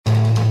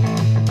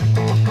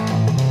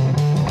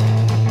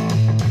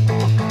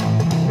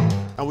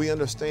we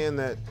understand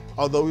that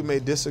although we may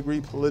disagree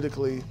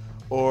politically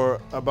or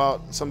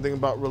about something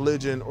about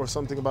religion or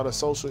something about a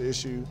social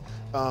issue,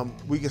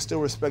 we can still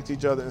respect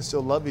each other and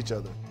still love each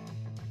other.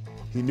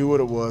 He knew what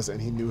it was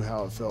and he knew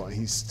how it felt, and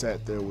he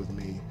sat there with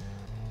me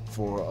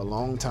for a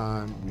long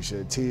time. We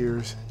shed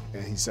tears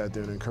and he sat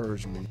there and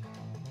encouraged me.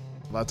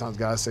 A lot of times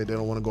guys say they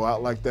don't want to go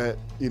out like that,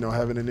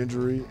 having an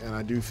injury, and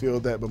I do feel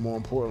that, but more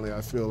importantly,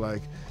 I feel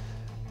like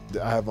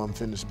I have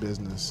unfinished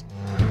business.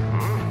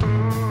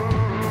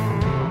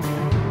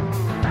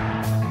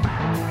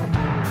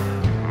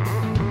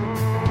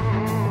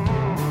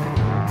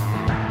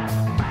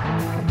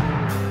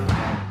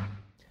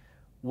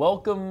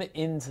 Welcome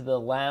into the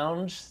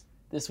lounge.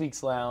 This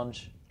week's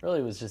lounge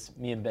really was just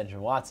me and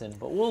Benjamin Watson,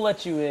 but we'll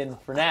let you in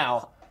for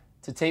now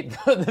to tape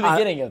the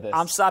beginning of this.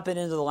 I'm stopping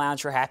into the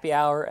lounge for happy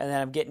hour, and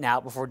then I'm getting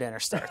out before dinner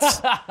starts.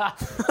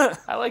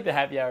 I like the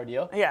happy hour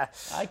deal. Yeah.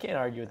 I can't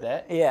argue with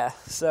that. Yeah.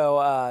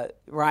 So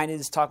Ryan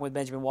is talking with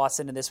Benjamin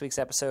Watson in this week's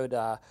episode.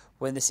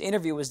 When this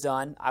interview was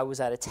done, I was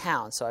out of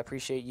town, so I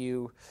appreciate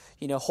you,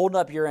 holding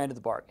up your end of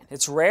the bargain.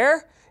 It's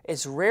rare.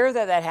 It's rare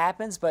that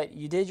happens, but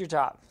you did your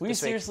job. We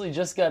seriously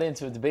just got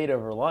into a debate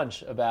over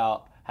lunch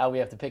about how we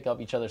have to pick up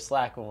each other's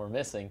slack when we're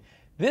missing.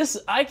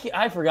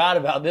 I forgot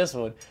about this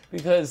one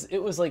because it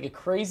was like a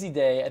crazy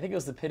day. I think it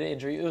was the Pitta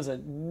injury. It was a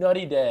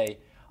nutty day.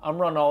 I'm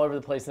running all over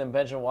the place, and then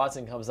Benjamin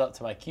Watson comes up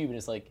to my cube and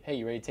is like, "Hey,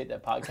 you ready to tape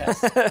that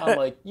podcast?" I'm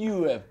like,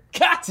 "You have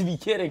got to be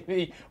kidding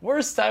me!"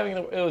 Worst timing.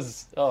 It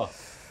was.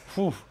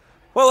 Whew.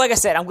 Well, like I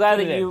said, I'm glad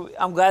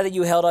that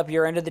you held up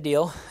your end of the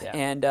deal,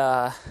 and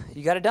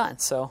you got it done.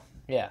 So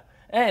yeah,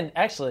 and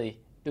actually,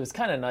 it was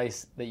kind of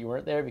nice that you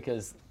weren't there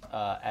because,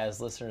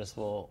 as listeners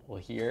will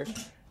hear,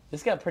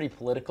 this got pretty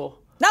political.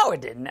 No,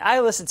 it didn't. I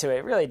listened to it.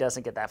 It really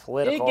doesn't get that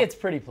political. It gets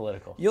pretty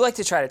political. You like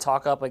to try to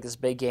talk up like this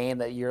big game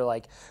that you're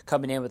like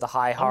coming in with the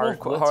high hard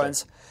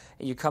horns,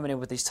 and you're coming in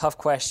with these tough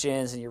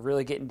questions, and you're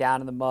really getting down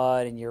in the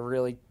mud, and you're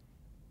really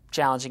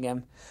challenging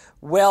him.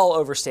 Well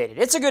overstated.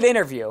 It's a good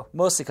interview,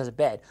 mostly because of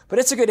bed, but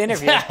it's a good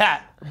interview.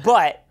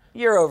 But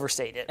you're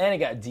overstated. And it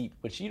got deep,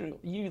 which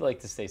you like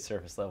to stay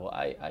surface level.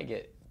 I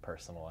get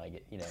personal.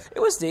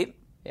 It was deep.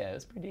 Yeah, it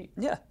was pretty deep.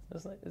 Yeah.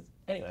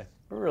 Anyway,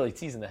 we're really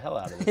teasing the hell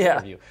out of this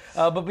interview.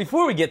 But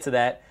before we get to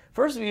that,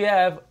 first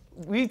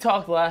we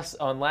talked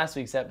on last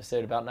week's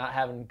episode about not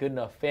having good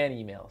enough fan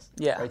emails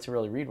to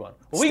really read one.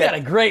 Well, we got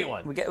a great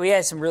one. We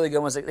had some really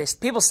good ones.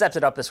 People stepped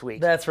it up this week.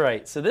 That's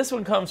right. So this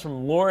one comes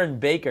from Lauren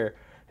Baker,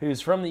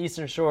 who's from the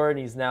Eastern Shore, and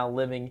he's now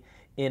living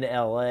in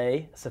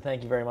L.A. So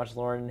thank you very much,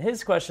 Lauren. And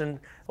his question,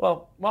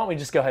 well, why don't we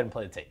just go ahead and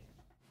play the tape?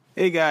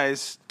 Hey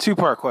guys,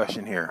 two-part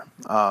question here.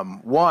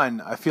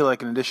 One, I feel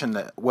like in addition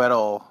to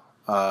Weddle,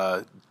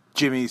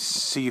 Jimmy's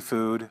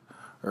Seafood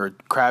or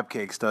Crab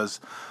Cakes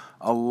does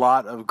a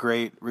lot of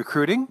great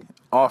recruiting,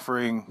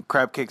 offering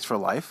crab cakes for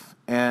life.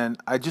 And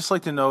I'd just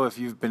like to know if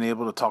you've been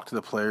able to talk to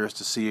the players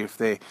to see if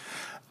they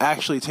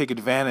actually take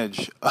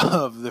advantage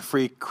of the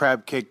free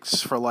crab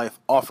cakes for life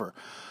offer.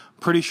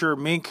 Pretty sure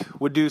Mink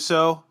would do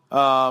so,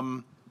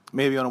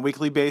 maybe on a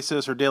weekly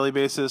basis or daily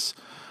basis.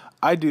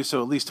 I do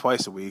so at least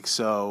twice a week,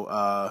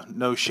 so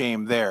no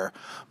shame there.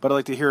 But I'd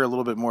like to hear a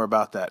little bit more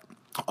about that.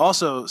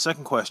 Also,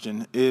 second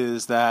question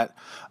is that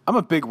I'm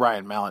a big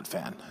Ryan Mallett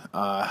fan.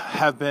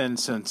 Have been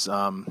since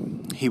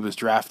he was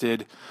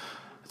drafted.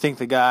 I think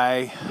the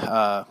guy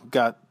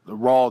got a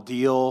raw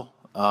deal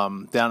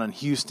down in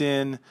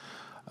Houston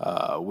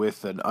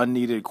with an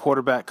unneeded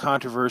quarterback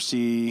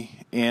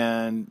controversy,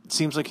 and it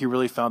seems like he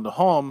really found a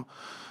home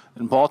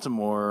in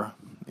Baltimore,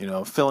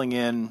 filling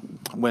in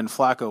when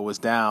Flacco was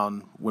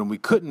down, when we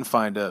couldn't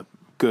find a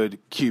good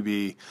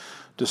QB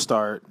to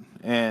start,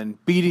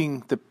 and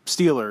beating the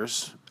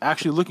Steelers,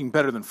 actually looking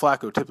better than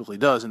Flacco typically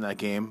does in that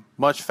game,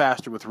 much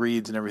faster with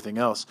reads and everything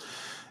else.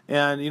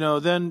 And,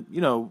 then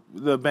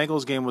the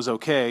Bengals game was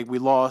okay. We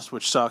lost,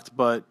 which sucked,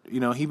 but,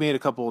 he made a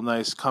couple of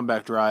nice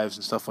comeback drives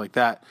and stuff like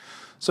that.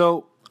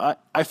 So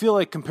I feel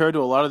like compared to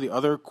a lot of the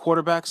other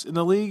quarterbacks in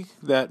the league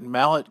that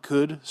Mallett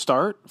could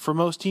start for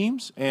most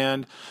teams,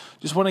 and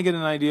just want to get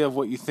an idea of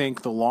what you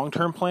think the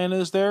long-term plan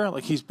is there.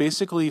 Like, he's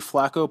basically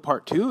Flacco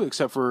part 2,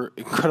 except for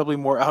incredibly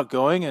more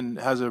outgoing and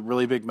has a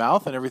really big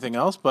mouth and everything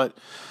else. But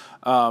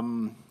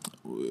do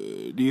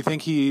you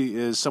think he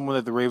is someone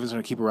that the Ravens are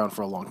going to keep around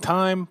for a long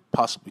time,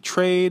 possibly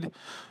trade,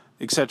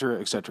 et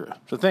cetera, et cetera?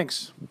 So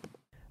thanks.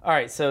 All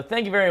right, so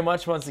thank you very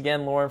much once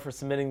again, Lauren, for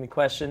submitting the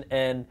question,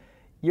 and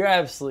you're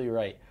absolutely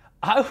right.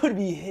 I would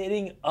be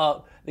hitting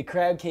up the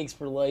crab cakes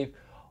for life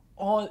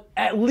on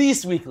at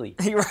least weekly.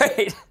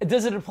 Right.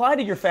 Does it apply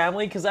to your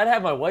family? Because I'd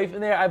have my wife in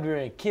there. I'd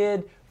bring a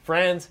kid,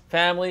 friends,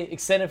 family,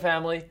 extended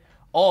family,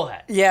 all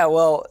that. Yeah,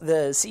 well,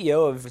 the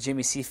CEO of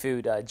Jimmy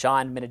Seafood,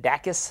 John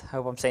Minidakis, I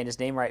hope I'm saying his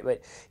name right,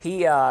 but he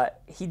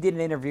did an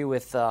interview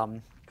with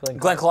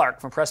Glenn Clark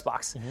from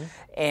Pressbox,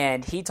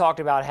 and he talked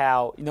about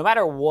how no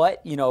matter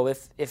what,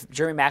 if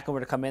Jeremy Maclin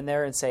were to come in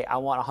there and say, I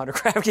want 100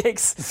 crab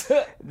cakes,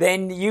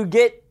 then you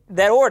get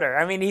that order.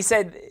 I mean, he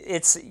said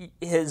it's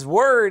his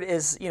word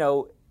is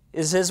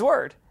his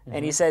word.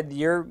 And he said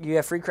you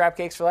have free crab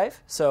cakes for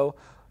life. So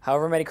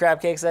however many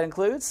crab cakes that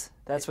includes,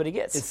 that's what he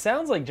gets. It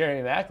sounds like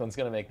Jeremy Macklin's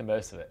going to make the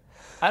most of it.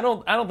 I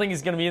don't think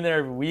he's going to be in there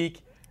every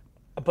week,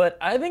 but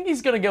I think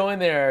he's going to go in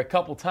there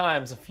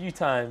a few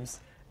times,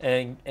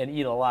 and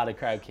eat a lot of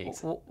crab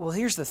cakes. Well,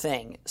 here's the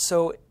thing.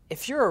 So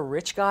if you're a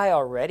rich guy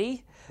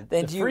already,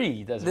 then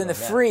the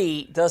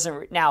free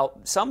doesn't. Now,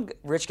 some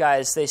rich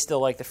guys, they still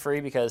like the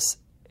free because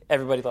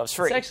everybody loves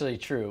free. It's actually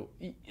true.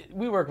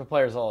 We work with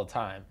players all the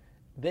time.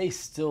 They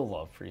still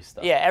love free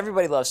stuff. Yeah,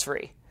 everybody loves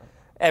free.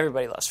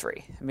 Everybody loves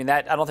free. I mean,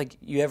 I don't think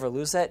you ever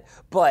lose that.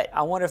 But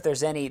I wonder if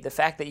there's the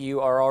fact that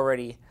you are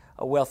already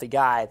a wealthy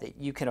guy, that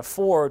you can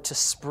afford to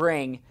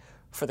spring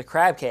for the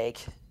crab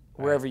cake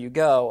wherever you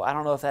go. I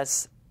don't know if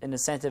that's an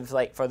incentive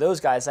like for those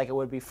guys like it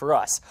would be for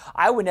us.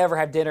 I would never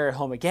have dinner at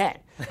home again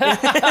if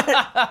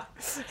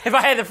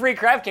I had the free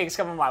crab cakes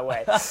coming my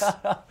way.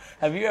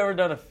 Have you ever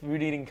done a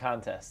food eating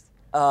contest?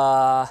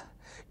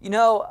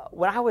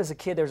 When I was a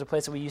kid, there was a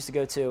place that we used to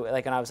go to,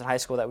 like when I was in high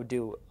school, that would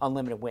do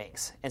unlimited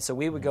wings. And so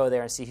we would go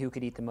there and see who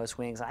could eat the most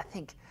wings. And I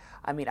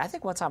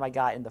think one time I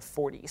got in the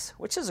 40s,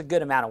 which is a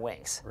good amount of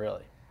wings.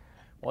 Really?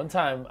 One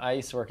time I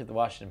used to work at the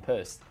Washington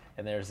Post,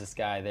 and there was this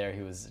guy there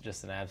who was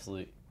just an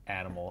absolute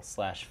animal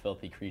 /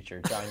 filthy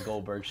creature, John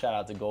Goldberg. Shout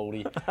out to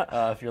Goldie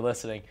if you're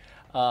listening.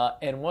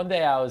 And one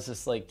day I was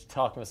just like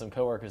talking with some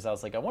coworkers. I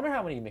was like, I wonder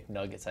how many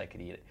McNuggets I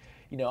could eat.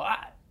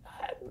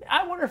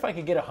 I wonder if I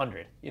could get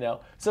 100,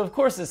 So, of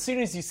course, as soon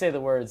as you say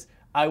the words,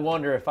 I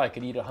wonder if I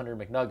could eat 100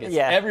 McNuggets,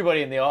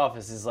 everybody in the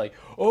office is like,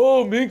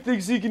 oh, Mink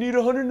thinks he can eat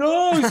 100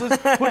 nuggets.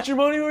 Let's put your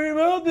money where your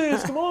mouth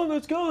is. Come on,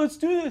 let's go. Let's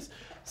do this.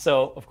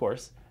 So, of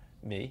course,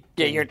 me,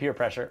 you're peer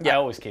pressure. I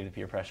always cave to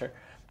peer pressure.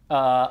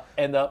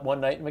 And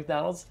one night in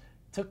McDonald's,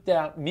 took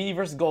down me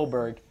versus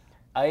Goldberg.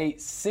 I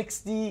ate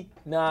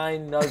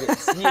 69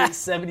 nuggets. He ate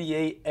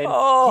 78, and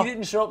he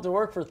didn't show up to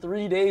work for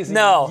 3 days. And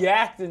he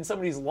yacked in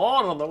somebody's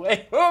lawn on the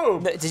way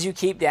home. Did you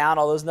keep down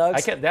all those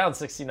nuggets? I kept down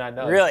 69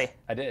 nuggets. Really?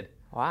 I did.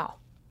 Wow.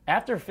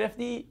 After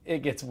 50, it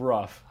gets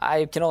rough.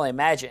 I can only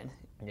imagine.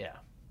 Yeah.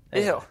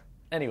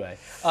 Anyway,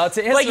 to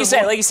answer like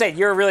you said,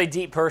 you're a really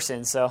deep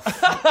person, so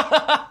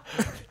a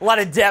lot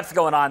of depth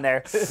going on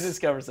there. This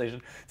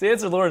conversation. To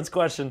answer Lauren's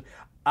question,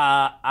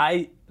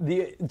 Jerry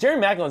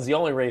Macklin's the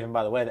only Raven,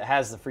 by the way, that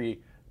has the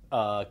free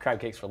crab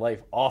cakes for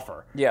life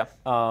offer. Yeah.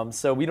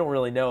 So we don't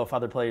really know if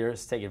other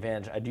players take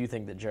advantage. I do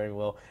think that Jerry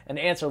will. And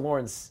to answer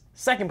Lauren's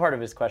second part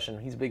of his question,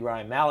 he's a big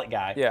Ryan Mallett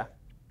guy. Yeah.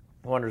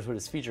 Wonders what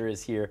his future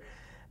is here.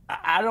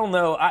 I don't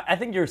know. I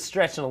think you're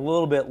stretching a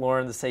little bit,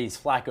 Lauren, to say he's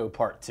Flacco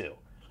Part 2.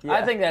 Yeah.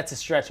 I think that's a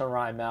stretch on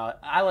Ryan Mallett.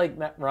 I like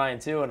Ryan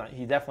too, and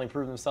he definitely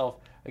proved himself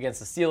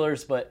against the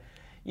Steelers. But,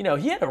 he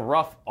had a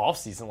rough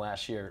offseason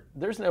last year.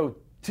 There's no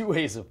two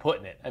ways of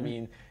putting it. I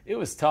mean, it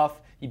was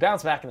tough. He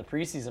bounced back in the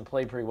preseason,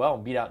 played pretty well,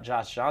 and beat out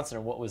Josh Johnson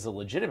in what was a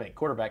legitimate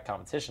quarterback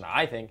competition,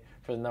 I think,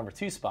 for the number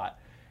 2 spot.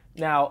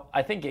 Now,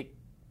 I think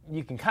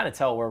you can kind of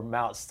tell where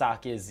Mallett's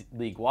stock is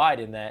league-wide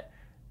in that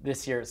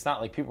this year it's not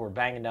like people were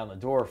banging down the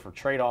door for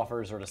trade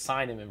offers or to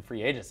sign him in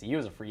free agency. He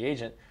was a free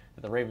agent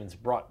that the Ravens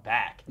brought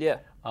back. Yeah.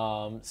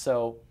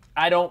 So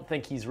I don't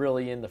think he's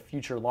really in the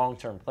future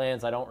long-term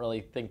plans. I don't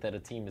really think that a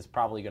team is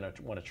probably going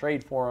to want to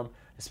trade for him,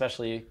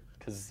 especially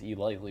because he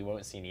likely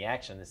won't see any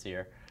action this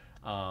year.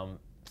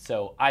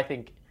 So I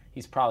think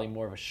he's probably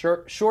more of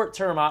a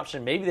short-term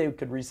option. Maybe they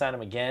could re-sign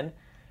him again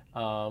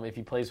if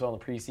he plays well in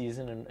the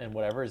preseason and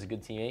whatever, is a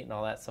good teammate and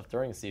all that stuff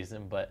during the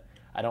season. But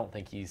I don't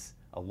think he's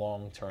a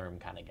long-term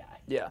kind of guy.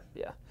 Yeah.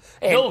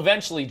 He'll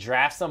eventually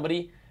draft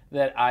somebody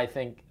that I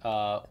think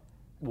can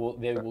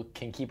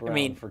keep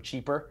around for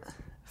cheaper.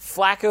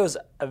 Flacco's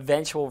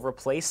eventual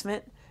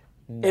replacement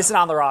isn't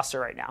on the roster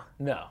right now.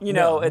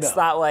 No. It's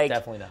not like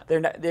definitely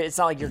not. It's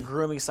not like you're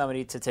grooming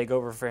somebody to take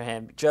over for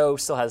him. Joe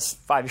still has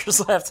 5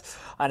 years left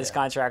on his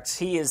contract.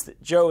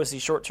 Joe is the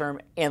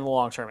short-term and the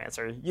long-term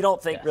answer. You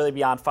don't think really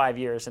beyond 5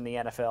 years in the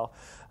NFL,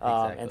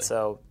 exactly. And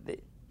so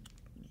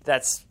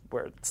that's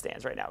where it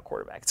stands right now at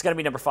quarterback. It's going to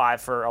be number 5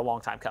 for a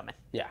long time coming.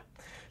 Yeah.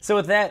 So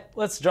with that,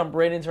 let's jump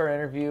right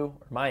into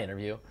my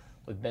interview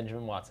with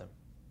Benjamin Watson.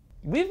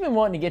 We've been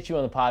wanting to get you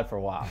on the pod for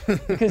a while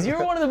because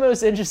you're one of the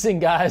most interesting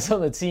guys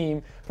on the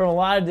team from a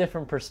lot of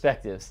different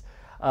perspectives.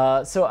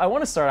 So I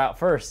want to start out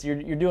first.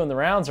 You're doing the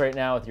rounds right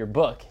now with your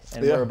book,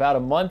 and we're about a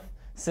month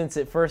since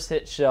it first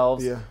hit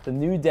shelves, the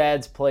New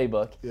Dad's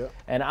Playbook. Yeah.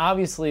 And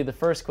obviously the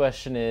first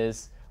question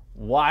is,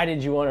 why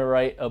did you want to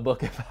write a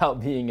book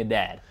about being a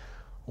dad?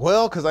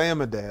 Well, because I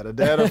am a dad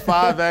of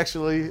 5,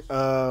 actually.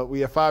 We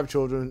have 5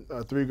 children,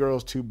 3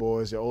 girls, 2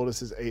 boys. The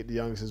oldest is 8, the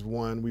youngest is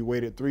 1. We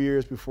waited 3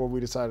 years before we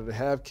decided to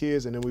have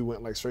kids, and then we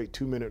went like straight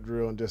 2-minute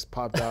drill and just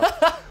popped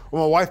out.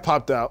 Well, my wife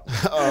popped out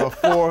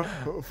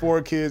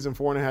 4 kids in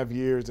 4.5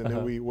 years, and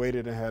then we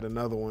waited and had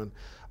another one.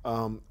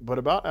 But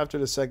about after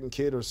the second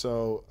kid or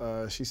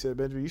so, she said,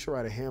 Benjamin, you should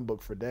write a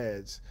handbook for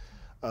dads.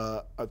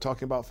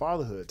 Talking about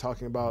fatherhood,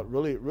 talking about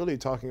really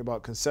talking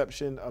about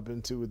conception up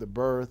into the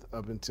birth,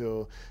 up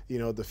until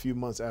the few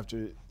months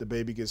after the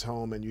baby gets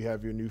home and you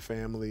have your new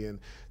family, and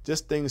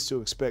just things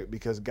to expect,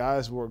 because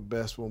guys work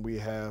best when we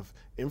have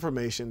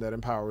information that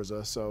empowers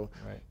us. So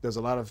there's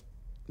a lot of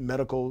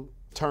medical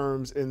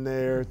terms in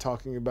there,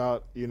 talking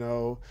about,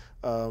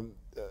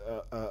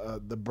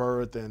 the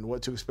birth and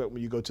what to expect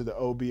when you go to the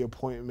OB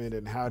appointment,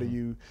 and how do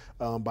you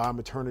buy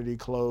maternity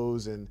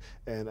clothes, and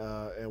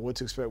what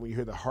to expect when you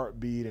hear the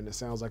heartbeat and it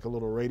sounds like a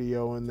little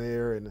radio in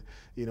there, and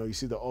you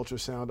see the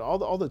ultrasound,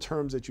 all the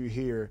terms that you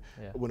hear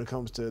when it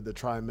comes to the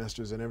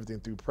trimesters and everything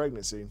through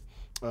pregnancy.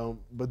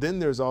 But then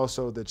there's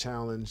also the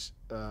challenge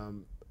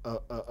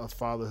of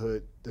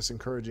fatherhood, that's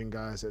encouraging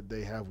guys that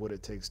they have what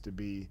it takes to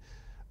be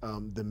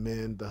the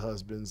men, the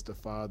husbands, the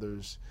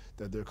fathers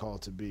that they're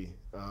called to be.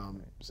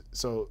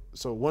 So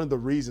one of the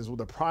reasons,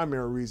 the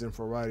primary reason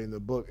for writing the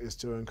book is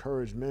to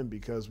encourage men,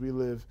 because we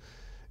live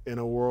in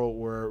a world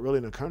where, really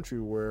in a country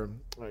where,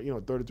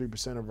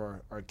 33% of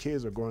our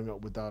kids are growing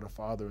up without a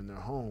father in their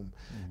home.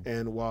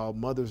 And while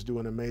mothers do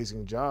an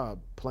amazing job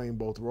playing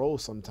both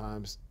roles,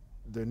 sometimes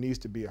there needs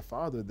to be a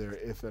father there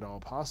if at all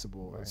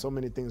possible. Right. And so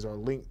many things are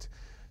linked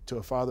to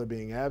a father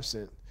being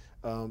absent,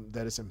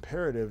 that it's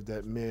imperative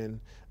that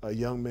men,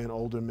 young men,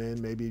 older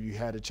men, maybe if you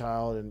had a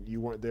child and you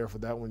weren't there for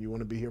that one, you want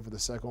to be here for the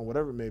second one,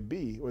 whatever it may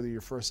be, whether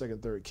you're first,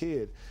 second, third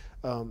kid,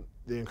 the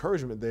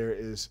encouragement there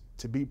is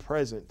to be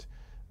present,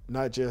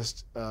 not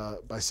just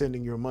by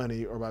sending your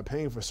money or by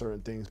paying for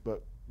certain things,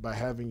 but by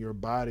having your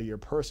body, your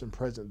person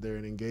present there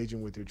and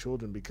engaging with your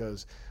children,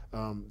 because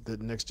the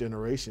next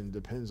generation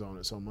depends on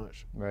it so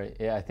much. Right.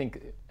 Yeah, I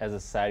think as a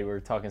society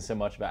we're talking so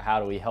much about how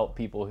do we help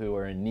people who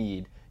are in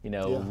need,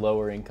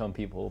 lower income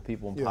people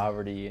in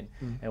poverty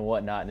and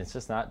whatnot. And it's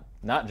just not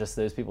just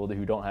those people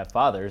who don't have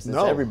fathers. It's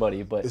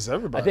everybody. But it's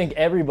everybody. I think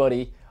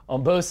everybody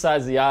on both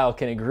sides of the aisle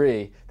can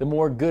agree, the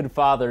more good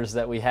fathers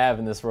that we have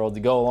in this world to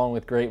go along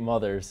with great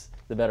mothers,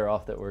 the better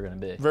off that we're going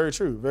to be. Very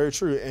true, very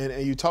true.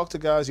 And you talk to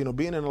guys,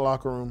 being in the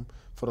locker room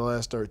for the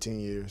last 13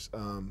 years,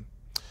 I'm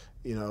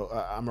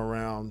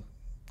around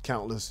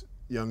countless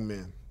young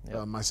men,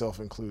 myself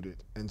included.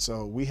 And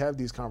so we have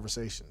these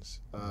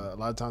conversations. A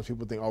lot of times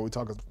people think all we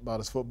talk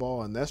about is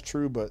football, and that's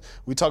true, but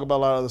we talk about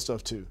a lot of other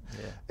stuff too.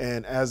 Yeah.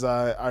 And as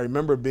I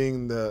remember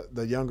being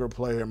the younger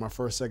player, my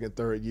first, second,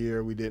 third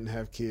year, we didn't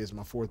have kids.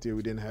 My fourth year,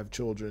 we didn't have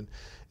children.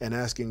 And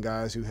asking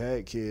guys who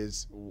had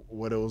kids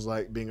what it was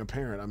like being a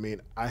parent. I mean,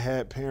 I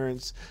had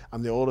parents.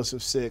 I'm the oldest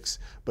of 6,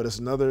 but it's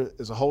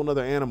a whole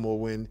nother animal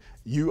when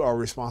you are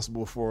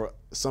responsible for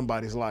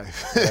somebody's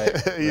life.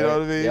 Right. You know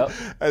what I mean? Yep.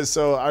 And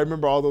so I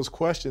remember all those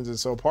questions. And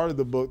so part of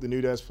the book, The New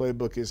Dad's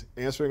Playbook, is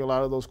answering a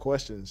lot of those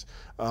questions.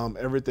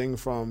 Everything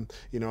from,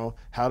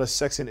 how does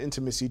sex and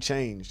intimacy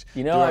change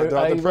throughout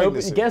the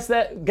pregnancy.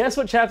 Guess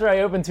what chapter I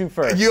opened to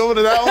first? You opened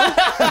to that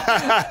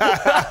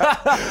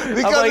one?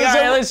 Because all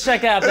right, let's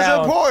check out that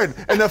one. Important.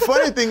 And the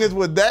funny thing is,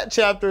 with that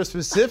chapter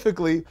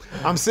specifically,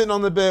 I'm sitting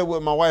on the bed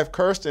with my wife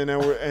Kirsten,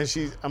 and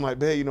I'm like,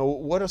 babe,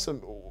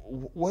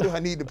 what do I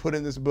need to put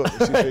in this book? And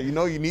she said,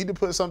 you need to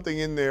put something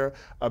in there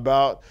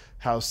about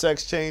how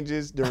sex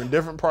changes during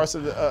different parts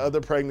of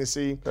the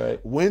pregnancy, right.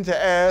 When to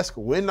ask,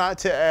 when not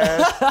to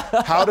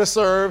ask, how to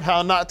serve,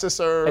 how not to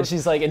serve. And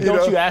she's like,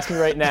 don't you ask me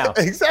right now.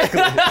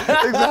 Exactly.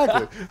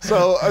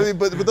 So,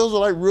 but those are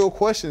like real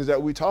questions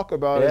that we talk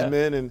about as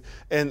men,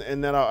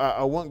 and that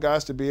I want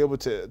guys to be able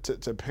to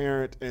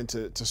parent and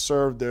to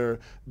serve the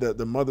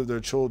mother of their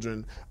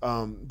children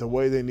the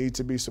way they need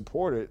to be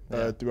supported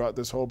throughout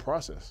this whole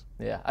process.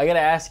 Yeah, I got to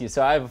ask you.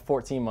 So I have a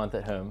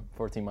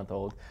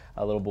 14-month-old,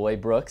 a little boy,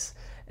 Brooks.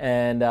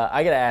 And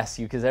I got to ask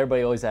you, because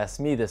everybody always asks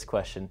me this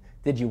question,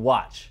 did you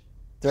watch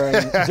during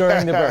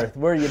the birth?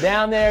 Were you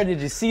down there?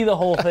 Did you see the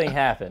whole thing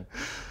happen?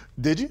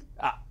 Did you?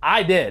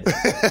 I did.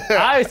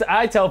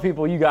 I tell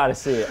people you got to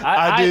see it.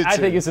 I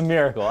think it's a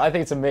miracle. I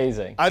think it's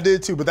amazing. I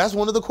did too, but that's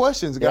one of the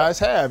questions guys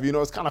have.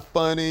 It's kind of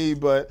funny,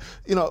 but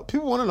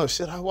people want to know: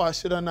 should I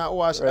watch? Should I not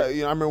watch?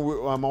 Right. I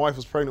remember my wife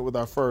was pregnant with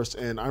our first,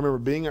 and I remember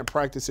being at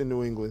practice in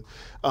New England,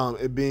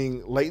 it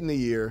being late in the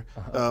year.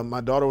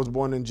 My daughter was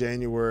born in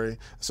January,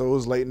 so it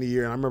was late in the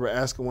year, and I remember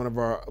asking one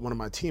of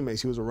my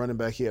teammates. He was a running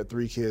back. He had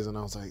 3 kids, and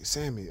I was like,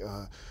 Sammy,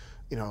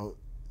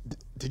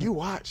 did you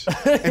watch?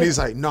 And he's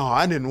like, no,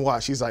 I didn't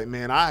watch. He's like,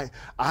 man,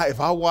 if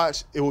I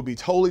watched, it would be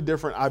totally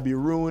different. I'd be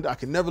ruined. I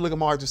could never look at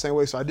my wife the same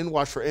way, so I didn't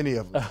watch for any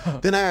of them.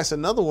 Then I asked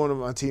another one of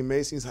my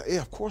teammates. He's like,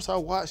 yeah, of course I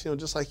watched.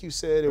 Just like you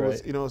said, it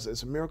was,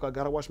 it's a miracle. I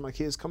got to watch my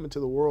kids come into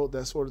the world,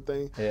 that sort of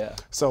thing. Yeah.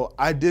 So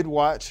I did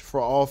watch for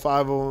all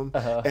 5 of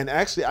them, and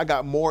actually I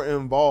got more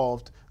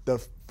involved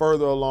the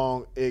further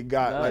along it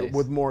got, like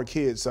with more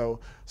kids.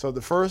 So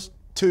the first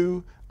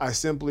 2. I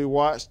simply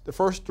watched. The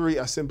first 3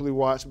 I simply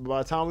watched. But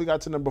by the time we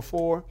got to number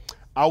 4,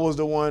 I was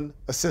the one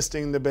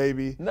assisting the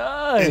baby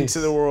into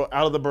the world,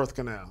 out of the birth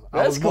canal.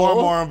 I was more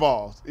and more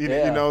involved.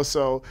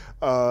 So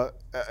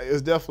it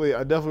was definitely.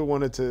 I definitely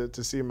wanted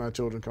to see my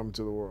children come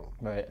into the world.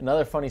 Right.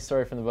 Another funny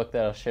story from the book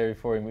that I'll share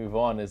before we move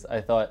on is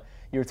I thought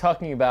you were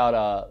talking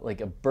about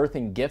like a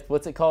birthing gift.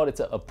 What's it called? It's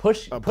a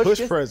push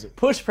present.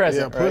 Push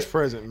present. Yeah, push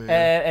present, man.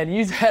 And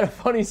you had a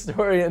funny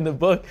story in the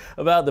book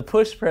about the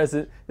push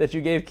present that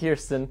you gave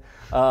Kirsten.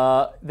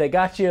 They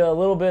got you a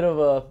little bit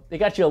of they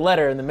got you a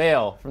letter in the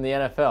mail from the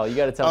NFL. You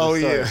got to tell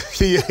the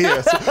story.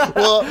 Yeah.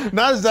 Well,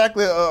 not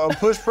exactly a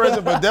push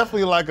present, but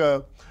definitely like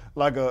a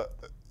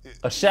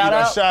A shout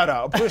out? A shout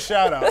out, a push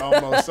shout out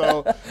almost.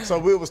 So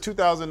it was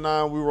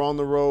 2009. We were on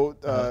the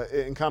road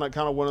and kind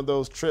of one of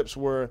those trips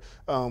where,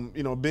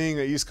 being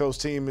an East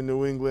Coast team in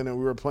New England, and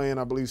we were playing,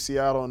 I believe,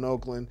 Seattle and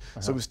Oakland.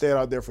 So we stayed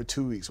out there for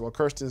 2 weeks. Well,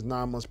 Kirsten's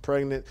 9 months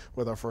pregnant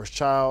with our first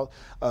child.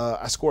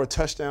 I scored a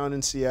touchdown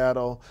in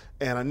Seattle,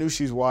 and I knew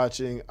she's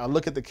watching. I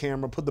look at the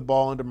camera, put the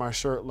ball under my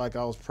shirt like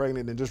I was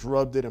pregnant, and just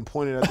rubbed it and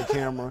pointed at the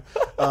camera,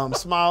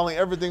 smiling.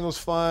 Everything was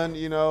fun.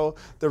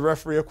 The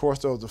referee, of course,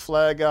 throws the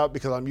flag out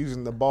because I'm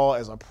using the ball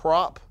as a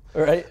prop.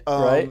 Right.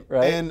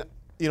 And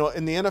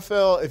in the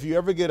NFL, if you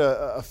ever get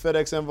a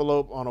FedEx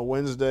envelope on a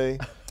Wednesday,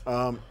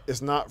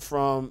 it's not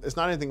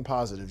anything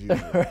positive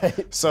usually.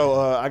 Right. So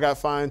I got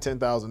fined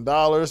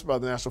 $10,000 by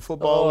the National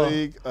Football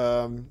League.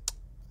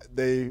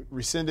 They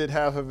rescinded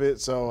half of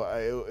it, so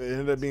it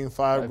ended up being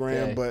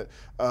 $5,000. But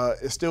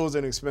it still was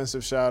an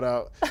expensive shout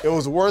out. It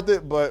was worth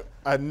it, but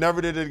I never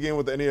did it again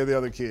with any of the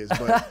other kids.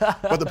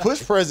 But the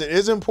push present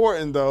is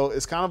important, though.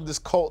 It's kind of this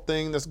cult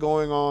thing that's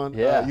going on.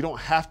 Yeah. You don't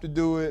have to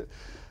do it.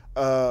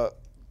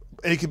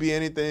 It could be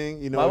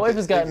anything. My wife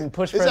has gotten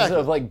push presents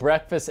of like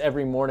breakfast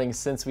every morning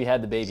since we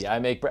had the baby. I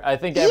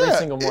think every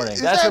single morning.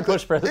 Exactly. That's her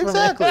push present for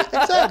me.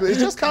 Exactly. It's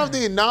just kind of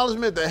the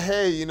acknowledgement that,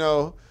 hey,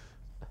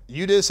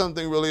 you did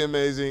something really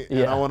amazing,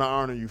 and I want to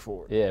honor you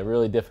for it. Yeah,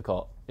 really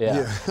difficult.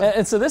 Yeah.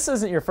 And so this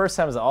isn't your first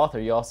time as an author.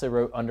 You also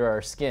wrote Under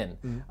Our Skin,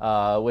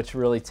 which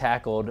really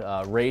tackled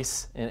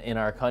race in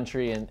our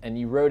country. And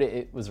you wrote it.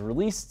 It was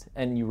released,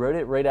 and you wrote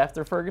it right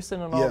after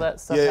Ferguson and all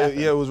that stuff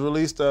happened. Yeah, it was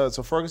released. So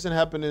Ferguson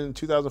happened in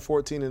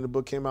 2014, and the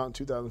book came out in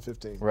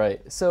 2015. Right.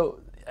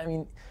 So, I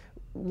mean,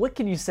 what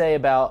can you say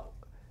about,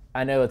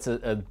 I know it's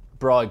a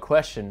broad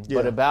question,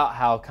 but about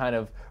how kind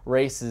of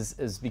race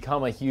has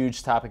become a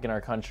huge topic in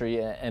our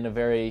country and a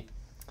very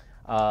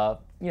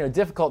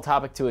difficult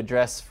topic to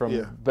address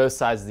from both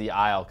sides of the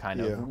aisle, kind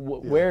of.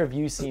 Where have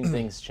you seen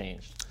things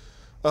changed?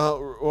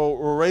 Well,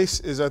 race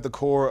is at the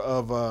core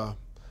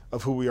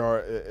of who we are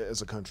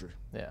as a country.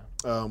 Yeah.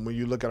 When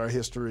you look at our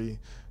history,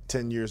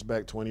 10 years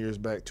back, 20 years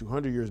back,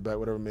 200 years back,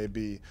 whatever it may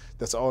be,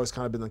 that's always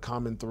kind of been the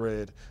common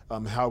thread,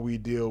 how we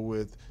deal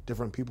with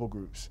different people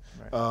groups.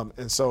 Right.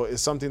 And so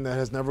it's something that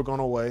has never gone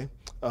away.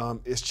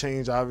 It's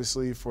changed,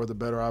 obviously, for the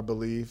better, I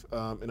believe,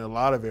 in a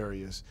lot of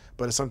areas.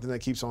 But it's something that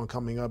keeps on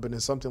coming up. And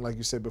it's something, like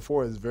you said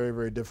before, is very,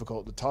 very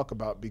difficult to talk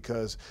about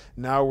because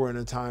now we're in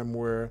a time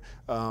where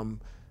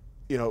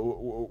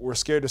we're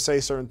scared to say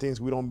certain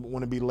things. We don't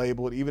want to be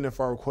labeled, even if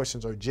our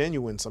questions are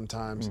genuine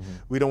sometimes.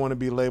 We don't want to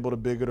be labeled a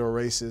bigot or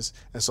racist.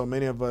 And so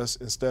many of us,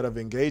 instead of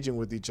engaging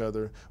with each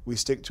other, we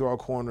stick to our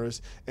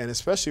corners. And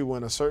especially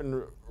when a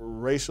certain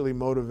racially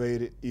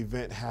motivated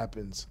event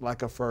happens,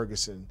 like a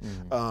Ferguson,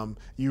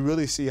 you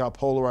really see how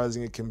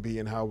polarizing it can be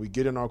and how we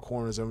get in our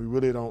corners and we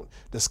really don't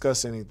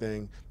discuss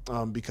anything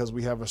because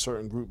we have a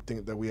certain group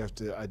think that we have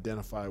to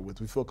identify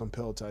with. We feel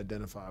compelled to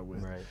identify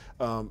with.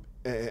 Right.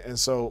 And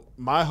so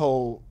my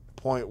whole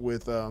point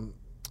with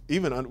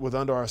even with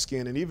Under Our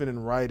Skin and even in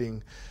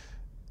writing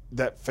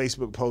that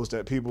Facebook post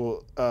that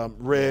people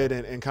read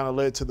and kind of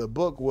led to the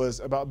book was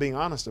about being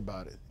honest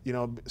about it.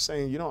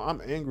 Saying,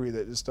 I'm angry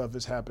that this stuff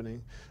is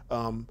happening,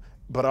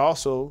 but I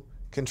also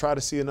can try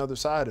to see another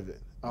side of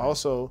it. I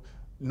also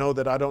know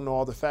that I don't know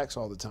all the facts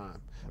all the time.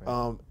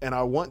 Right. And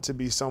I want to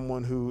be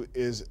someone who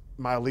is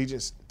my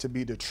allegiance to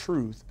be the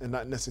truth and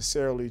not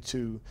necessarily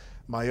to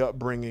my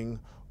upbringing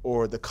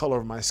or the color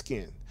of my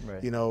skin.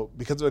 Right.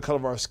 Because of the color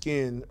of our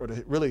skin, or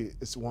really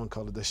it's one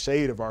color, the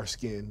shade of our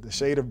skin, the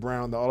shade of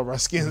brown that all of our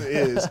skin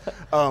is,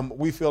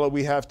 we feel like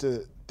we have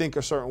to think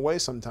a certain way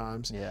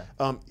sometimes,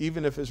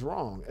 even if it's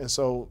wrong. And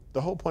so the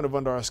whole point of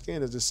Under Our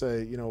Skin is to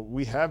say,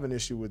 we have an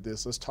issue with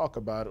this. Let's talk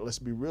about it. Let's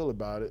be real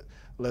about it.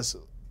 Let's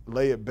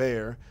lay it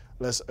bare.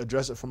 Let's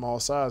address it from all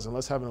sides, and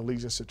let's have an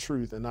allegiance to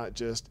truth and not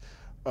just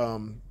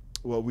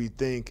what we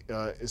think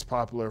is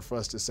popular for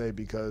us to say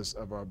because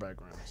of our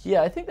backgrounds.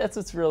 Yeah, I think that's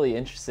what's really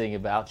interesting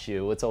about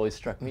you. What's always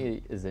struck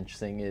me as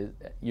interesting is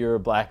you're a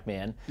black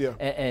man.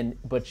 Yeah.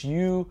 But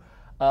you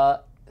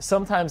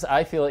sometimes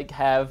I feel like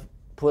have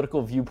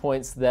political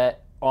viewpoints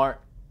that aren't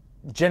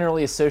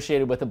generally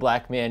associated with a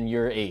black man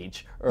your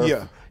age.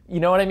 You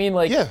know what I mean?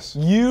 Like yes.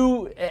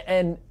 You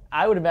and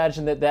I would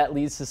imagine that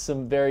leads to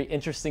some very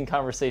interesting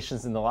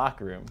conversations in the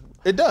locker room.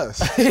 It does.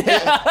 It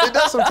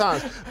does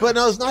sometimes. But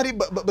no, it's not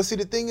even. But see,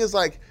 the thing is,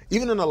 like,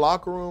 even in the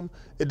locker room,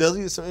 it does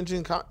lead to some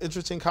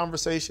interesting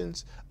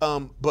conversations.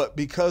 But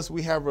because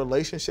we have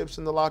relationships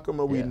in the locker room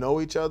where we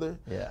know each other,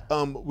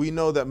 we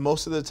know that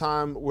most of the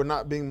time we're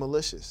not being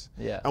malicious.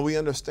 Yeah. And we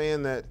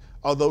understand that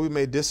although we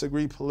may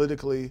disagree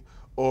politically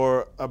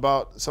or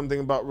about something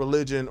about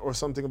religion or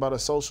something about a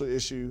social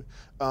issue,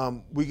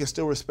 we can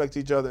still respect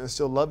each other and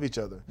still love each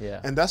other.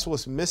 Yeah. And that's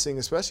what's missing,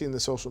 especially in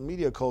the social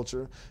media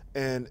culture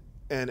and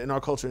in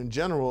our culture in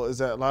general, is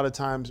that a lot of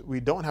times we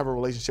don't have a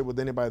relationship with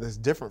anybody that's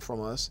different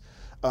from us,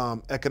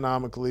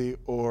 economically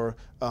or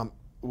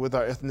with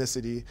our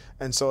ethnicity,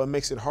 and so it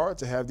makes it hard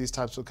to have these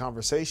types of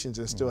conversations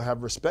and still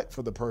have respect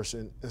for the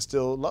person and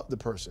still love the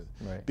person,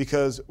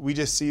 because we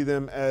just see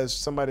them as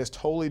somebody that's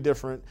totally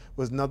different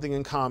with nothing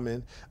in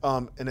common,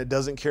 and it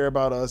doesn't care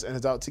about us and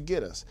is out to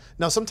get us.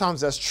 Now,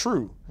 sometimes that's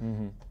true.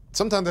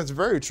 Sometimes that's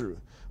very true.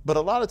 But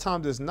a lot of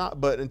times it's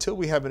not. But until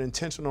we have an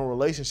intentional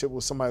relationship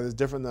with somebody that's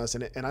different than us,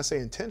 and I say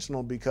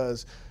intentional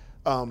because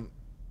you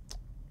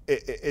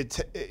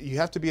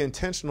have to be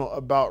intentional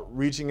about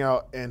reaching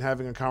out and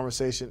having a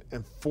conversation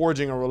and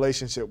forging a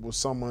relationship with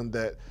someone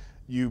that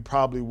you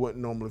probably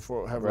wouldn't normally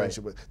have a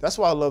relationship with. That's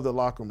why I love the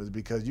locker room, is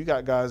because you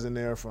got guys in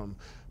there from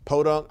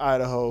Podunk,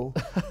 Idaho,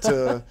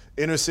 to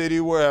inner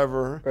city,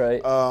 wherever.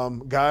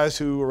 Guys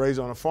who were raised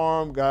on a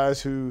farm, guys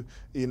who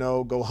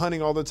go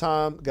hunting all the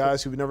time,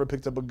 guys who've never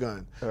picked up a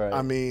gun.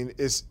 I mean,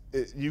 it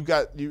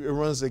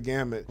runs the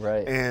gamut.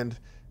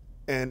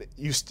 And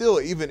you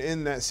still, even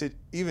in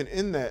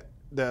that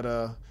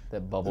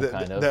bubble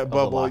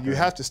bubble, you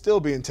have to still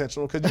be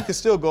intentional, because you can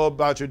still go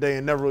about your day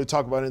and never really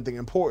talk about anything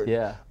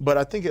important. But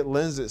I think it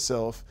lends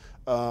itself.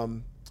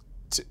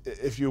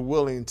 If you're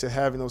willing to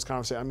having those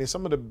conversations. I mean,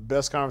 some of the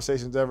best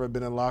conversations ever have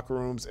been in locker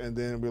rooms, and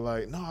then we're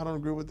like, no, I don't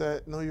agree with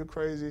that. No, you're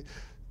crazy.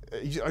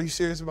 Are you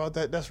serious about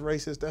that? That's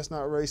racist. That's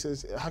not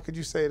racist. How could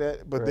you say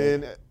that? But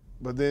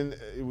then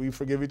we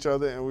forgive each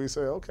other and we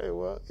say, okay,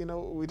 well,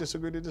 we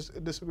disagree to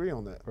disagree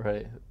on that.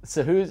 Right.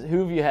 So who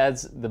have you had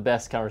the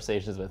best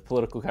conversations with,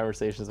 political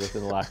conversations with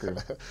in the locker room?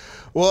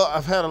 Well,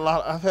 I've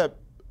had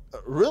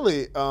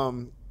really.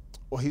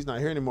 Well, he's not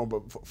here anymore,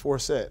 but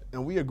Forsett,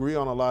 and we agree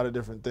on a lot of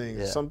different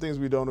things. Some things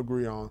we don't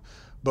agree on,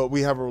 but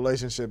we have a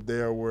relationship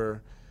there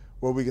where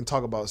we can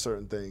talk about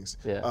certain things.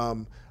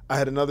 I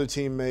had another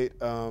teammate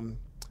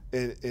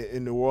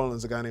in New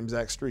Orleans, a guy named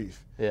Zach Strief,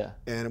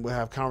 and we'll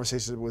have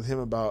conversations with him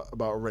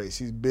about race.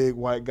 He's a big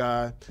white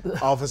guy,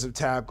 offensive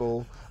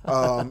tackle,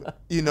 but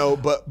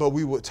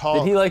we would talk.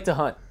 Did he like to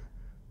hunt?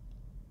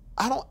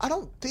 I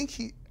don't think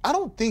he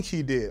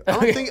did. I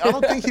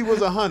don't think he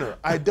was a hunter.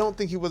 I don't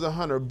think he was a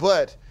hunter,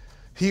 but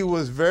he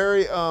was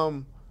very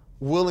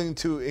willing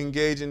to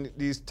engage in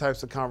these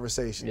types of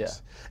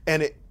conversations.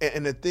 And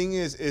the thing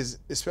is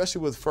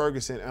especially with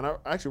Ferguson, and I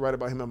actually write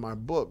about him in my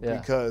book,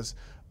 because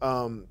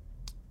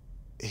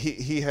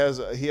he has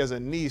a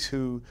niece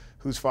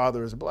whose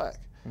father is black,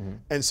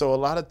 and so a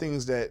lot of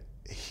things that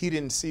he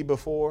didn't see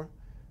before,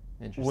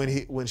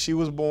 when she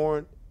was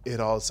born, it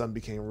all of a sudden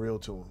became real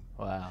to him.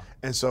 Wow.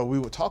 And so we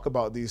would talk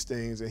about these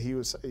things, and he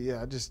would say,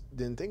 I just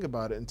didn't think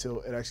about it until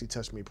it actually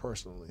touched me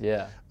personally.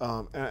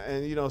 So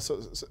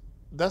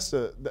that's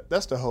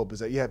the hope, is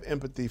that you have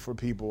empathy for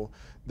people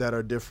that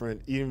are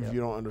different, even if you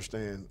don't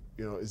understand,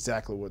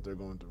 exactly what they're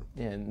going through.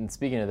 Yeah, and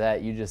speaking of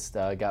that, you just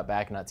got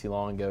back not too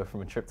long ago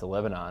from a trip to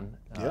Lebanon,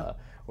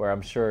 where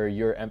I'm sure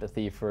your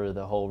empathy for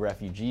the whole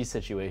refugee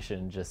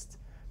situation just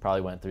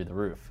probably went through the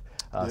roof,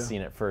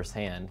 seeing it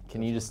firsthand.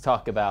 Can you just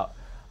talk about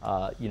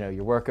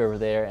your work over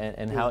there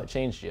and how it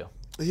changed you?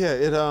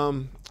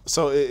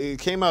 So it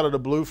came out of the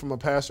blue from a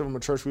pastor from a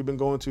church we've been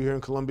going to here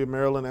in Columbia,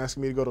 Maryland,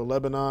 asking me to go to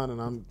Lebanon,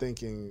 and I'm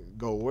thinking,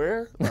 go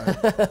where?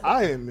 Like,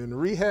 I am in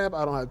rehab.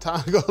 I don't have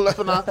time to go to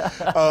Lebanon.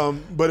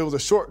 But it was a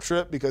short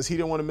trip because he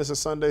didn't want to miss a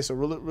Sunday, so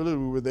really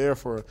we were there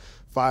for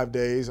 5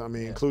 days,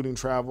 including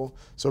travel.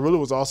 So it really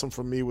was awesome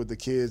for me with the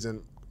kids,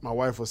 and my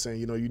wife was saying,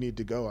 you need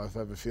to go. I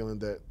have a feeling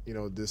that,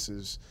 this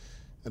is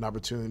an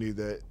opportunity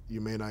that you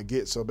may not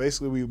get. So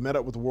basically we met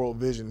up with World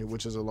Vision,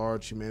 which is a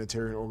large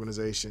humanitarian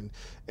organization.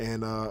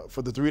 And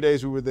for the 3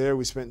 days we were there,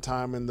 we spent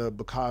time in the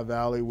Bekaa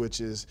Valley, which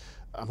is,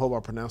 I hope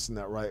I'm pronouncing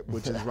that right,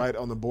 which is right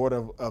on the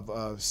border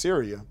of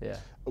Syria,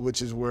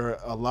 which is where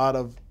a lot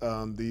of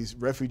these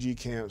refugee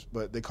camps,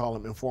 but they call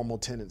them informal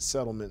tenant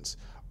settlements,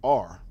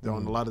 are. They're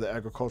on a lot of the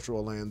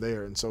agricultural land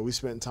there. And so we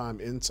spent time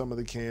in some of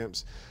the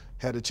camps,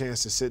 had a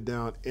chance to sit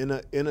down in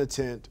a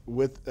tent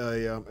with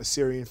a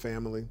Syrian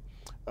family,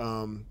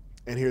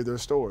 and hear their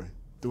story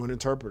through an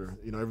interpreter.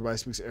 Everybody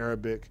speaks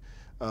Arabic,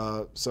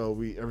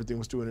 so everything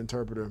was through an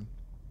interpreter.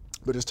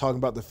 But just talking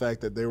about the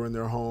fact that they were in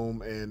their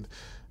home and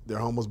their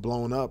home was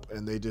blown up,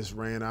 and they just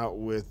ran out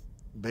with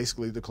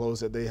basically the clothes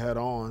that they had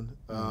on,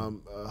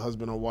 a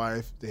husband and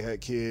wife. They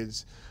had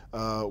kids.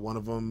 One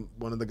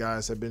of the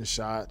guys had been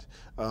shot,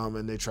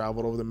 and they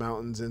traveled over the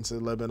mountains into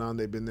Lebanon.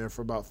 They've been there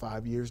for about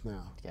 5 years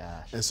now.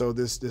 Gosh. And so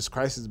this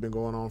crisis has been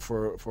going on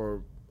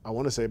for I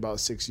want to say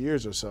about 6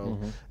 years or so.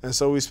 And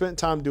so we spent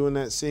time doing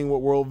that, seeing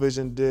what World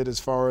Vision did as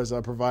far as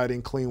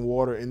providing clean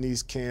water in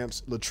these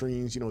camps,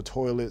 latrines,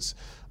 toilets,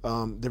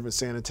 different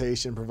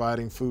sanitation,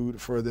 providing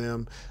food for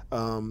them.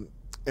 And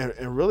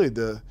really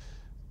the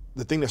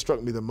thing that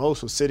struck me the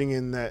most was sitting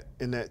in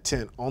that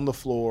tent on the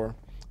floor,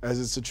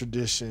 as it's a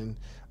tradition,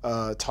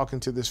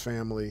 talking to this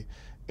family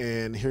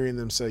and hearing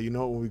them say,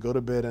 when we go to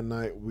bed at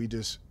night, we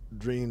just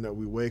dream that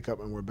we wake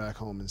up and we're back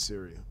home in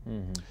Syria.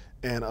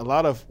 And a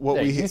lot of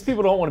what these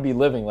people don't want to be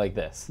living like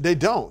this. They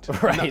don't.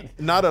 Right.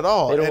 Not at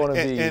all. They don't want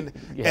to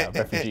be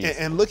refugees.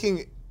 And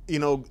looking,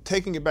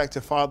 taking it back to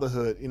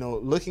fatherhood,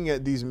 looking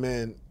at these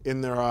men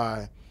in their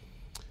eye,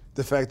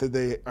 the fact that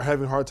they are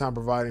having a hard time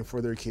providing for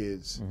their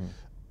kids,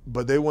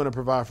 but they want to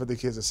provide for the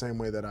kids the same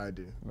way that I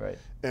do. Right.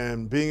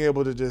 And being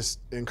able to just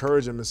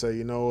encourage them and say,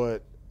 you know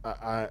what,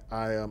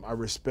 I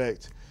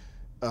respect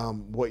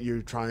what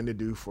you're trying to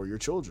do for your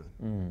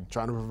children,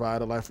 trying to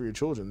provide a life for your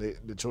children.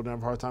 The children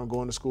have a hard time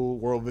going to school.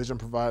 World Vision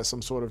provides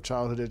some sort of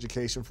childhood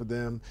education for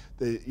them.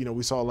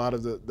 We saw a lot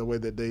of the way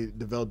that they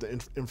developed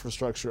the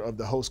infrastructure of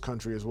the host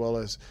country as well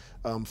as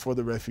for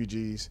the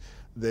refugees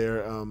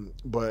there.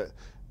 But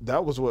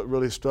that was what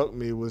really struck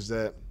me, was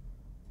that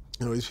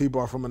these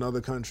people are from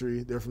another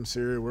country. They're from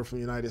Syria. We're from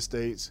the United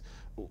States.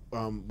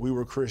 We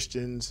were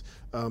Christians.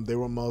 They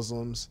were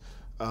Muslims.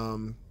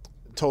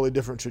 Totally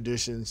different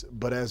traditions,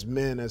 but as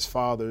men, as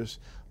fathers,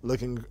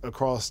 looking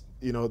across,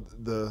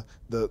 the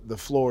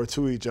floor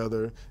to each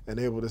other and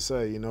able to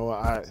say,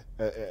 I,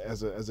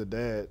 as a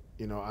dad,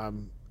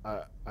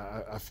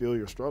 I feel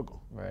your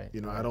struggle. Right.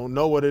 I don't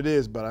know what it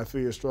is, but I feel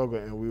your struggle,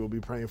 and we will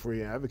be praying for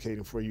you and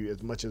advocating for you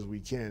as much as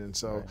we can. And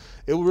so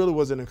it really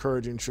was an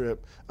encouraging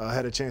trip. I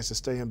had a chance to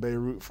stay in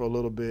Beirut for a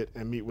little bit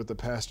and meet with the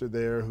pastor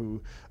there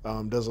who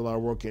does a lot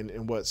of work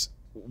in what's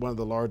one of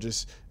the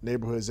largest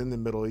neighborhoods in the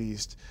Middle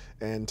East,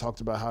 and talked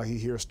about how he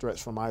hears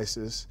threats from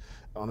ISIS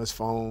on his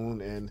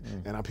phone, and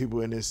how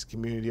people in this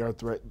community are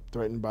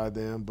threatened by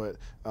them. But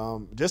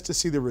just to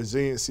see the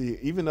resiliency,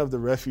 even of the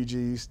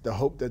refugees, the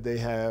hope that they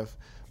have,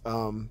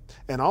 and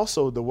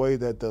also the way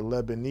that the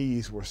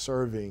Lebanese were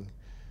serving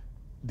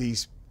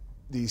these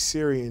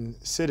Syrian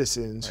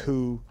citizens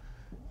who,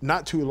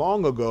 not too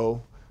long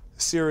ago,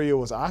 Syria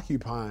was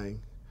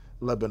occupying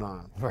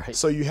Lebanon. Right.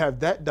 So you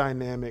have that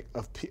dynamic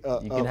of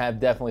you can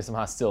have definitely some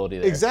hostility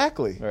there.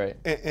 Exactly. Right.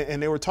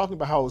 And they were talking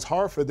about how it was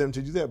hard for them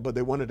to do that, but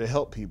they wanted to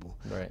help people.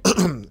 Right.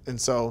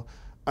 And so,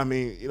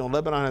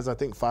 Lebanon has, I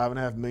think,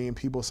 5.5 million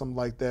people, something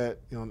like that.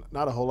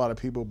 Not a whole lot of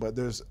people, but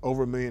there's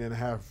over 1.5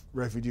 million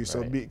refugees.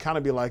 So it'd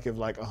be like if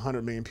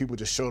 100 million people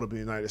just showed up in the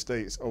United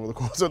States over the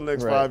course of the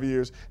next 5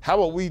 years. How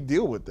will we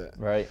deal with that?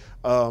 Right.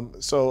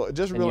 So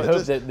just really, you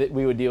hope that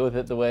we would deal with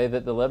it the way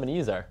that the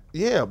Lebanese are.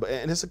 Yeah,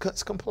 and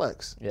it's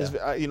complex. Yeah.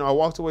 I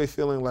walked away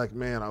feeling like,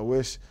 man, I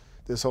wish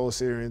this whole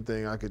Syrian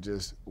thing, I could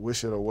just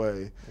wish it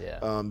away.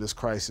 Yeah. This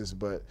crisis,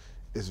 but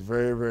it's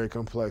very, very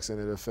complex, and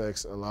it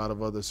affects a lot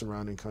of other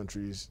surrounding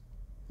countries,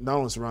 not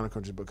only surrounding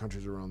countries, but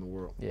countries around the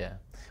world. Yeah.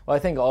 Well, I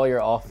think all your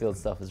off-field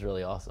stuff is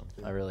really awesome.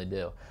 I really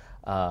do.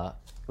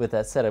 With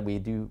that said,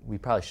 we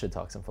probably should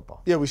talk some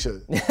football. Yeah, we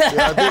should. Yeah,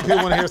 I think people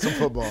want to hear some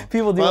football.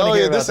 People do want to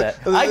hear about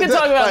that. I could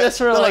talk about this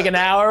for an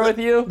hour with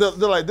you. They're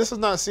like, this is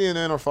not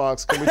CNN or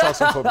Fox. Can we talk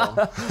some football?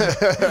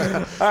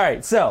 All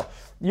right, so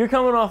you're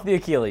coming off the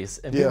Achilles,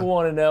 and people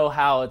want to know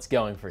how it's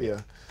going for you.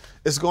 Yeah.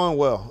 It's going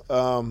well.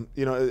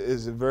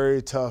 It's a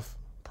very tough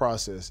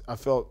process. I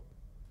felt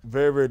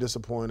very, very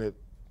disappointed.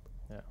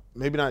 Yeah.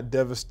 Maybe not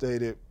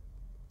devastated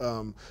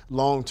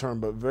long term,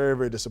 but very,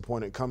 very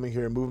disappointed coming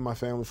here, moving my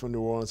family from New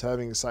Orleans,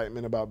 having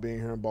excitement about being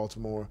here in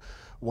Baltimore,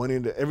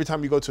 wanting to. Every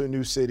time you go to a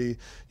new city,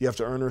 you have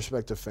to earn the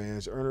respect of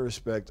fans, earn the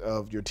respect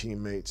of your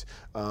teammates.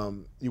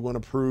 You want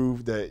to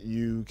prove that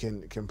you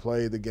can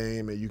play the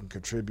game and you can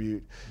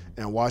contribute.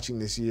 And watching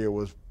this year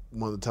was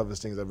one of the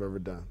toughest things I've ever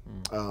done.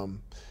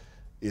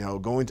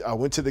 I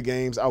went to the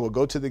games. I would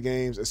go to the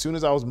games as soon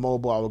as I was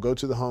mobile. I would go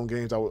to the home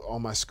games. I would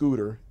on my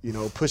scooter,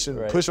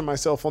 pushing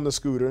myself on the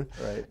scooter.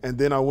 Right. And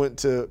then I went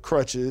to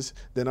crutches.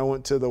 Then I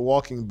went to the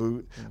walking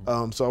boot.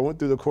 So I went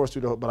through the course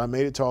but I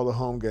made it to all the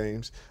home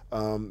games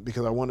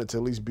because I wanted to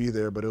at least be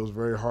there. But it was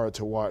very hard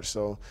to watch.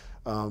 So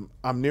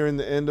I'm nearing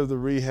the end of the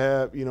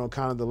rehab.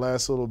 Kind of the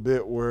last little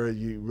bit where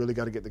you really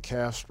got to get the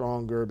calf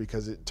stronger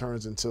because it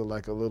turns into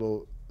like a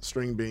little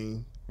string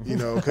bean.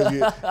 Because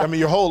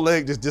your whole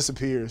leg just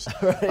disappears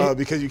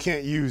because you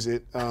can't use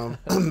it.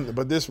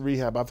 But this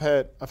rehab, I've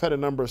had a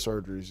number of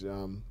surgeries.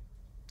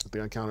 I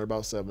think I counted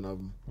about 7 of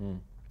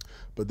them.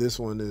 But this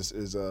one is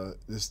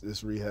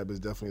this rehab is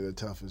definitely the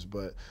toughest.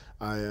 But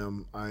I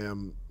am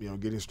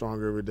getting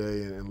stronger every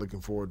day and looking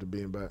forward to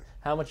being back.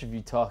 How much have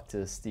you talked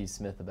to Steve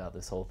Smith about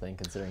this whole thing,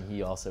 considering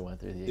he also went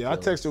through the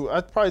Achilles?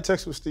 I probably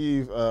text with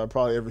Steve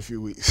probably every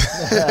few weeks.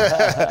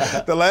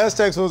 The last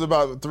text was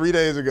about 4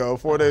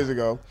 days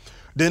ago.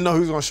 Didn't know he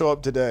was going to show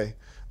up today,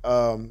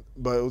 but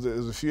it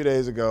was a few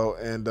days ago,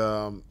 and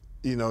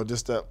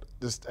just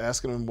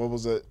asking him what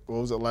was it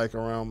like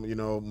around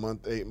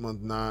month 8,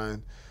 month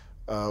 9,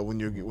 when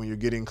you're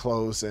getting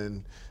close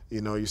and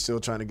you're still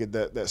trying to get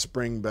that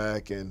spring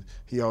back, and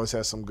he always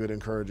has some good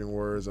encouraging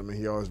words. I mean,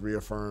 he always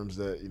reaffirms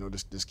that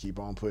just keep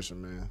on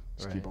pushing, man.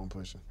 Keep on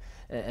pushing.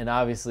 And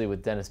obviously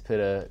with Dennis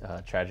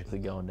Pitta tragically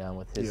going down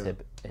with his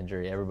hip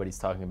injury, everybody's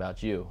talking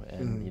about you,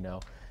 and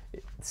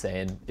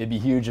saying it'd be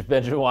huge if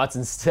Benjamin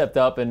Watson stepped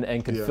up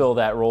and could fill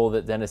that role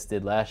that Dennis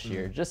did last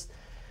year. Just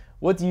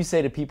what do you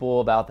say to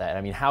people about that?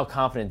 I mean, how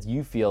confident do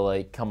you feel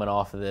like coming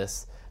off of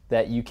this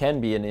that you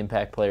can be an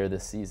impact player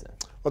this season?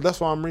 Well,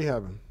 that's why I'm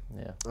rehabbing.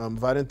 Yeah.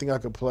 If I didn't think I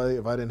could play,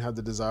 if I didn't have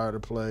the desire to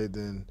play,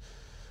 then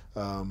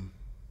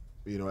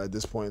at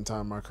this point in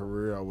time in my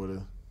career, I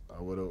would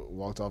I would have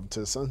walked off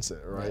into the sunset,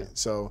 right? Yeah.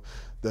 So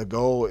the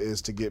goal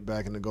is to get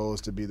back, and the goal is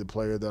to be the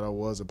player that I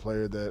was, a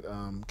player that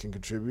can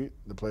contribute,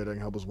 the player that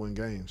can help us win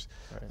games.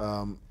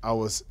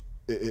 Right.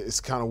 It's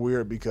kind of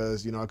weird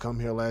because, I come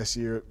here last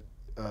year,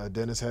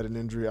 Dennis had an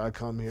injury, I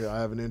come here,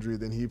 I have an injury,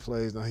 then he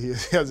plays, now he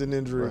has an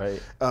injury.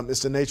 Right.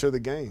 It's the nature of the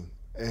game.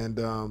 And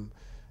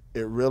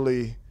it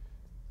really,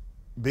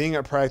 being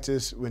at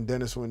practice when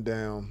Dennis went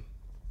down,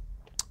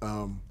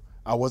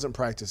 I wasn't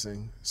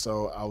practicing,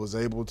 so I was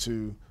able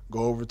to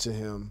go over to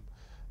him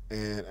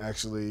and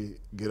actually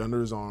get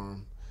under his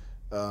arm,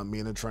 me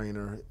and the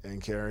trainer,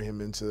 and carry him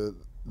into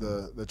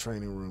the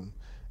training room.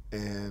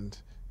 And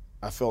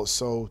I felt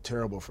so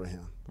terrible for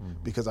him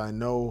because I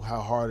know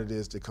how hard it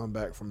is to come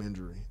back from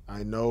injury.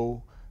 I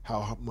know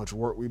how much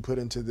work we put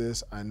into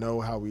this. I know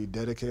how we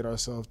dedicate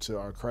ourselves to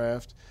our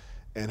craft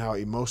and how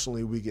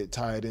emotionally we get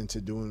tied into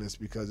doing this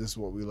because this is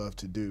what we love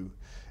to do.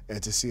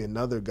 And to see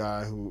another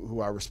guy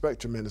who I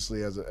respect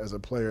tremendously as a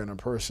player and a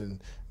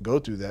person go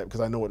through that,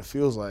 because I know what it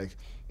feels like,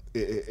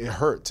 it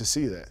hurt to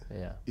see that.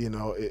 Yeah.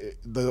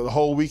 The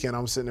whole weekend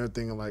I'm sitting there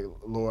thinking like,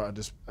 Lord,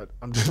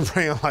 I'm just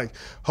praying like,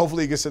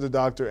 hopefully he gets to the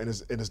doctor and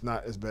it's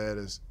not as bad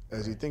as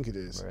you think it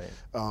is.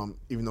 Right.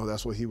 Even though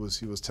that's what he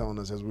was telling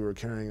us as we were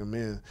carrying him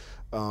in.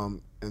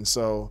 And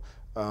so,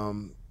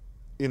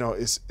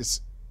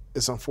 it's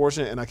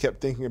unfortunate. And I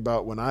kept thinking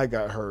about when I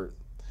got hurt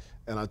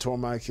and I tore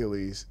my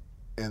Achilles,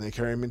 and they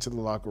carried me into the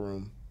locker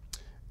room,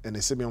 and they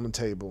sit me on the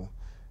table,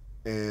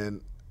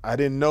 and I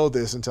didn't know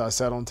this until I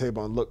sat on the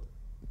table and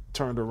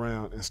turned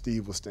around, and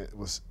Steve was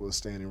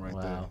standing right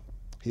there.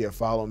 He had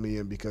followed me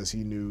in because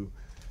he knew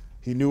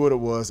what it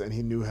was, and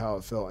he knew how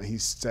it felt, and he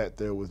sat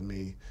there with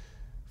me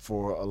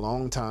for a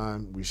long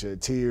time. We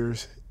shed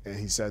tears, and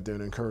he sat there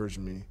and encouraged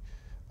me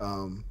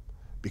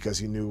because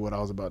he knew what I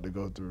was about to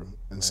go through.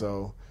 And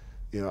so,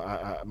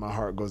 my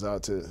heart goes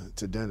out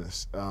to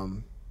Dennis.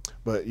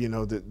 But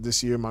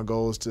this year my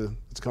goal is to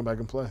come back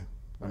and play.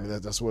 I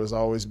mean that's what it's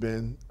always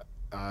been.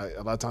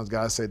 A lot of times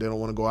guys say they don't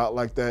want to go out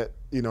like that,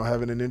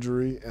 having an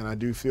injury, and I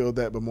do feel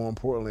that. But more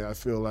importantly, I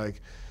feel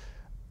like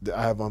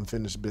I have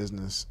unfinished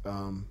business,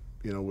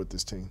 with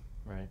this team.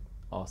 Right.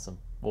 Awesome.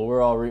 Well,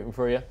 we're all rooting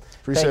for you.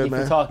 Appreciate Thank it, you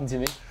man. for talking to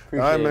me.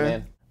 Appreciate all right, it,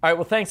 man. All right.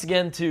 Well, thanks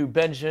again to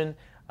Benjamin.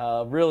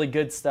 Really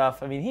good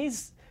stuff. I mean,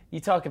 you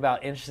talk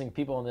about interesting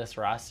people on this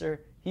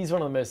roster. He's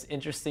one of the most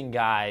interesting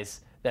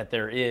guys that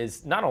there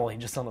is, not only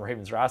just on the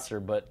Ravens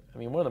roster, but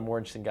one of the more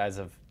interesting guys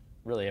I've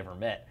really ever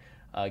met.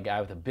 A guy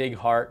with a big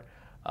heart,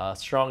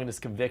 strong in his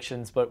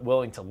convictions, but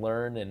willing to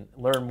learn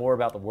more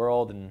about the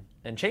world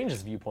and change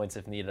his viewpoints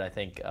if needed, I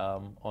think,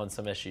 on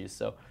some issues.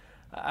 So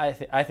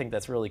I think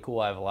that's really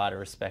cool. I have a lot of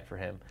respect for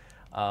him.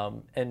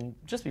 And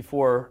just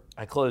before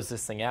I close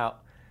this thing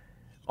out,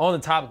 on the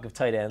topic of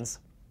tight ends,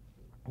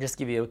 just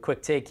give you a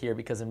quick take here,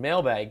 because in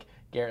Mailbag,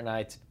 Garrett and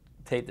I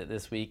taped it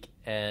this week,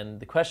 and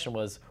the question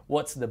was,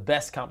 what's the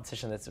best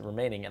competition that's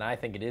remaining? And I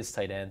think it is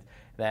tight end.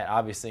 That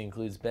obviously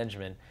includes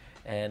Benjamin.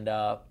 And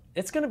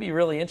it's going to be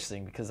really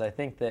interesting because I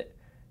think that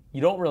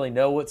you don't really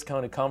know what's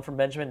going to come from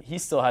Benjamin. He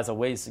still has a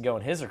ways to go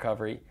in his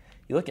recovery.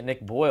 You look at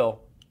Nick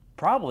Boyle,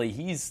 probably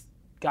he's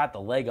got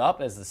the leg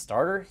up as the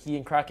starter. He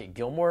and Crockett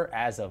Gilmore,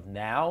 as of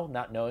now,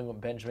 not knowing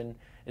what Benjamin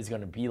is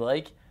going to be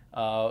like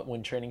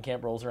when training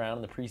camp rolls around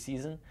in the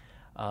preseason.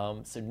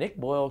 So Nick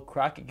Boyle,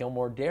 Crockett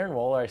Gilmore, Darren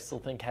Waller, I still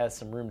think has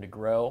some room to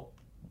grow,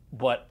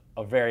 but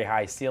a very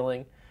high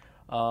ceiling.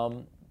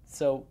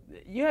 So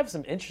you have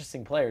some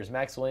interesting players.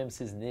 Max Williams,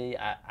 his knee,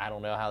 I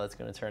don't know how that's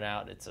going to turn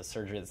out. It's a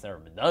surgery that's never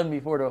been done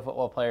before to a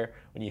football player.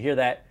 When you hear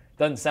that, it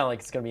doesn't sound like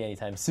it's going to be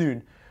anytime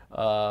soon.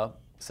 So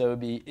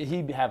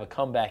he'd have a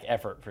comeback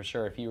effort for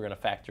sure if he were going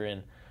to factor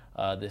in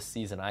this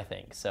season, I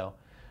think. So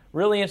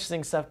really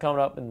interesting stuff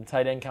coming up in the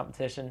tight end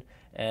competition,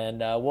 and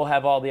we'll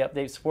have all the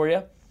updates for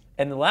you.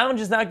 And the lounge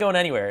is not going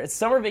anywhere. It's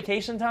summer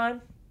vacation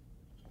time,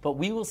 but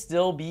we will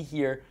still be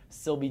here,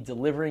 still be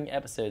delivering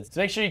episodes. So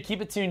make sure you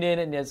keep it tuned in,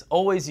 and as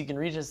always, you can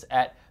reach us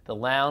at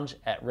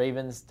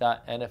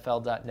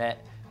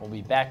thelounge@ravens.nfl.net. We'll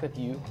be back with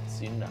you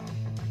soon enough.